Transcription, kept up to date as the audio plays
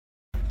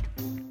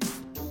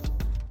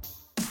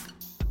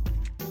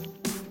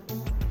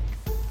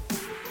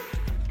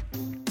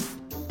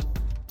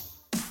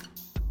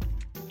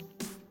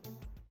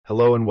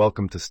Hello and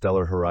welcome to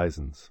Stellar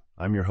Horizons.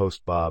 I'm your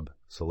host Bob,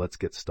 so let's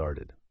get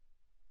started.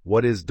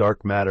 What is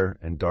dark matter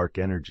and dark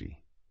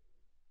energy?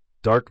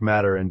 Dark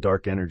matter and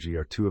dark energy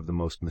are two of the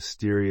most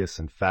mysterious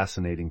and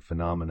fascinating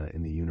phenomena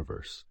in the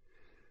universe.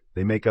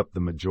 They make up the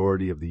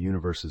majority of the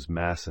universe's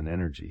mass and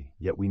energy,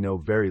 yet we know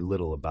very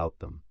little about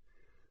them.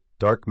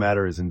 Dark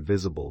matter is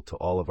invisible to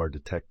all of our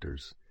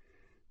detectors,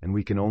 and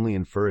we can only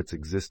infer its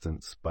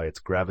existence by its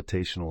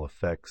gravitational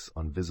effects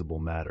on visible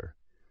matter.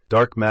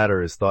 Dark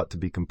matter is thought to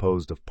be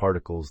composed of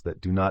particles that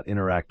do not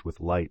interact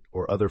with light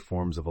or other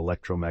forms of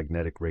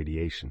electromagnetic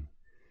radiation.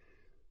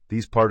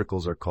 These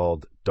particles are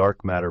called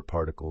dark matter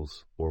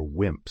particles, or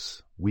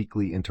WIMPs,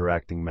 weakly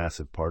interacting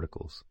massive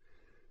particles.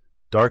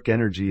 Dark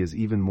energy is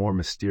even more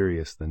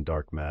mysterious than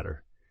dark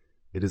matter.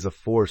 It is a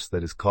force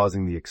that is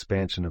causing the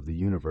expansion of the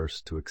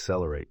universe to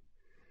accelerate.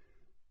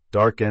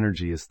 Dark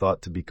energy is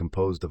thought to be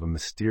composed of a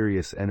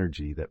mysterious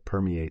energy that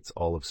permeates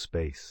all of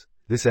space.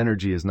 This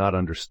energy is not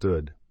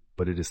understood,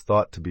 but it is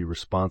thought to be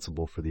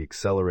responsible for the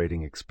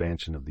accelerating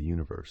expansion of the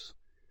universe.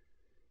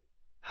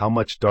 How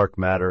much dark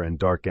matter and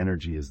dark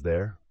energy is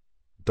there?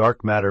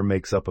 Dark matter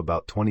makes up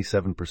about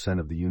 27%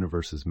 of the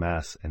universe's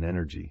mass and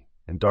energy,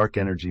 and dark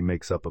energy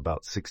makes up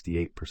about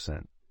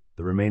 68%.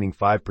 The remaining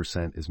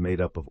 5% is made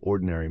up of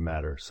ordinary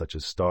matter, such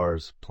as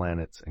stars,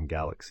 planets, and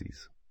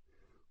galaxies.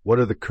 What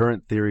are the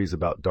current theories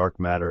about dark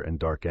matter and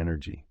dark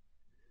energy?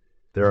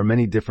 There are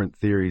many different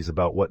theories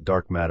about what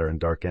dark matter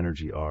and dark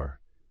energy are.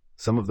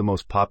 Some of the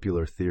most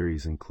popular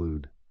theories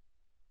include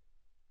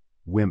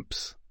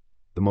WIMPs.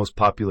 The most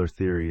popular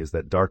theory is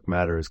that dark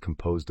matter is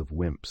composed of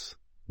WIMPs.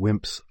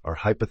 WIMPs are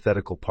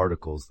hypothetical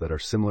particles that are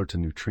similar to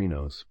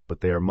neutrinos,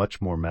 but they are much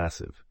more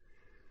massive.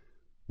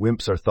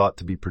 WIMPs are thought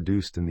to be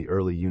produced in the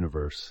early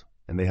universe,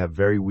 and they have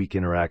very weak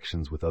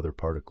interactions with other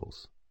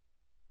particles.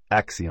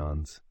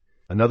 Axions.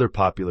 Another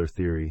popular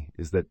theory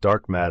is that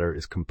dark matter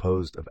is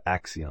composed of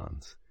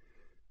axions.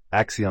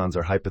 Axions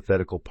are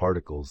hypothetical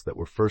particles that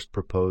were first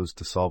proposed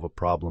to solve a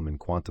problem in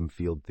quantum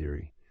field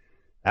theory.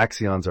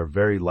 Axions are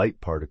very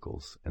light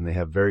particles, and they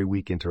have very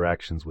weak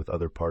interactions with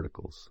other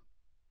particles.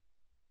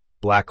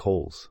 Black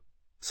holes.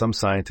 Some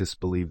scientists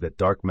believe that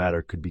dark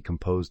matter could be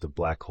composed of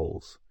black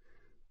holes.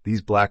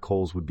 These black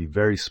holes would be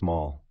very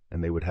small,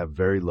 and they would have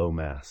very low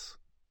mass.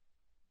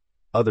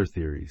 Other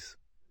theories.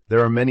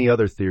 There are many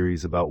other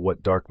theories about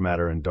what dark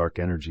matter and dark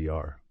energy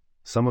are.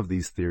 Some of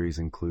these theories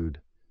include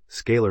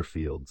scalar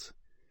fields.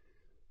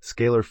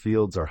 Scalar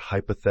fields are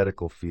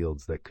hypothetical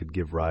fields that could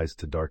give rise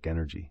to dark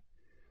energy.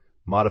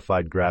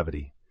 Modified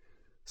gravity.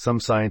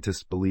 Some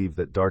scientists believe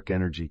that dark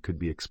energy could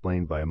be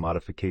explained by a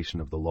modification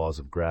of the laws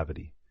of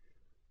gravity.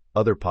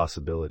 Other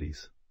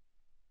possibilities.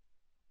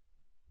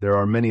 There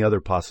are many other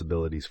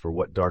possibilities for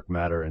what dark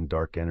matter and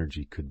dark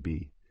energy could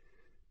be.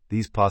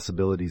 These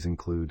possibilities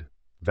include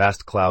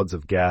vast clouds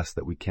of gas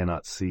that we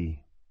cannot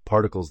see,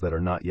 particles that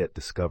are not yet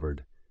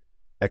discovered,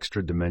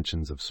 extra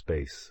dimensions of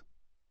space.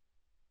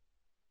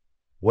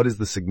 What is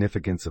the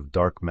significance of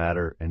dark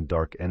matter and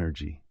dark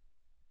energy?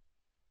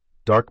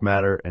 Dark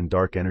matter and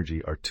dark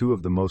energy are two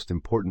of the most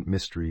important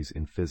mysteries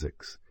in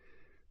physics.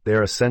 They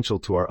are essential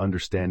to our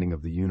understanding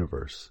of the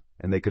universe,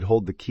 and they could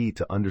hold the key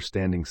to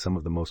understanding some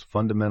of the most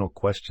fundamental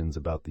questions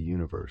about the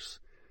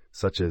universe,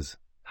 such as,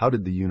 how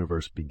did the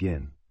universe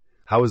begin?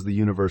 How is the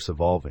universe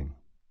evolving?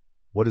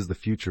 What is the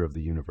future of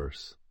the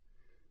universe?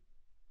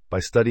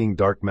 By studying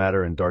dark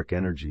matter and dark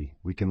energy,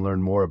 we can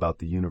learn more about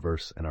the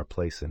universe and our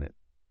place in it.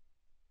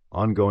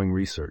 Ongoing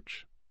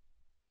research.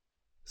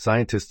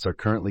 Scientists are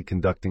currently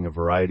conducting a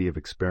variety of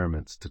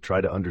experiments to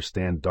try to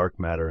understand dark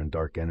matter and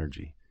dark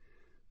energy.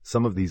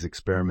 Some of these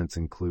experiments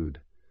include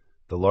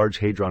the Large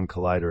Hadron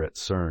Collider at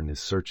CERN is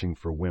searching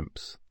for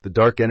WIMPs. The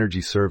Dark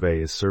Energy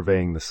Survey is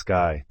surveying the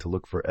sky to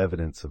look for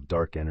evidence of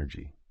dark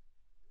energy.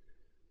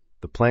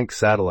 The Planck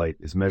satellite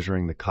is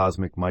measuring the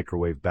cosmic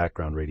microwave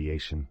background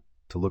radiation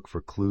to look for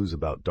clues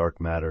about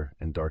dark matter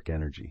and dark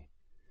energy.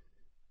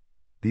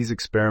 These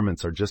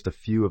experiments are just a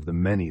few of the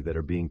many that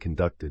are being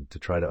conducted to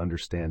try to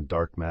understand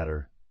dark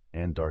matter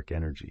and dark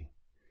energy.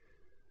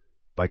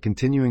 By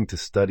continuing to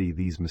study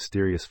these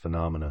mysterious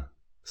phenomena,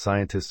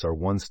 scientists are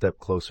one step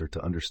closer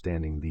to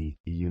understanding the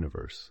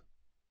universe.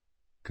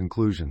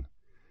 Conclusion.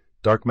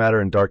 Dark matter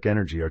and dark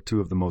energy are two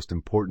of the most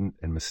important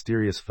and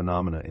mysterious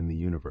phenomena in the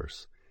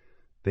universe.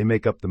 They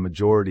make up the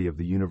majority of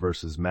the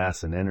universe's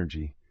mass and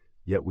energy,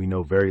 yet we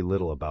know very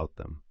little about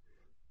them.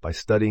 By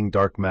studying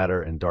dark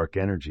matter and dark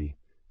energy,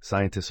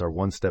 scientists are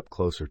one step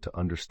closer to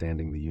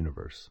understanding the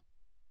universe.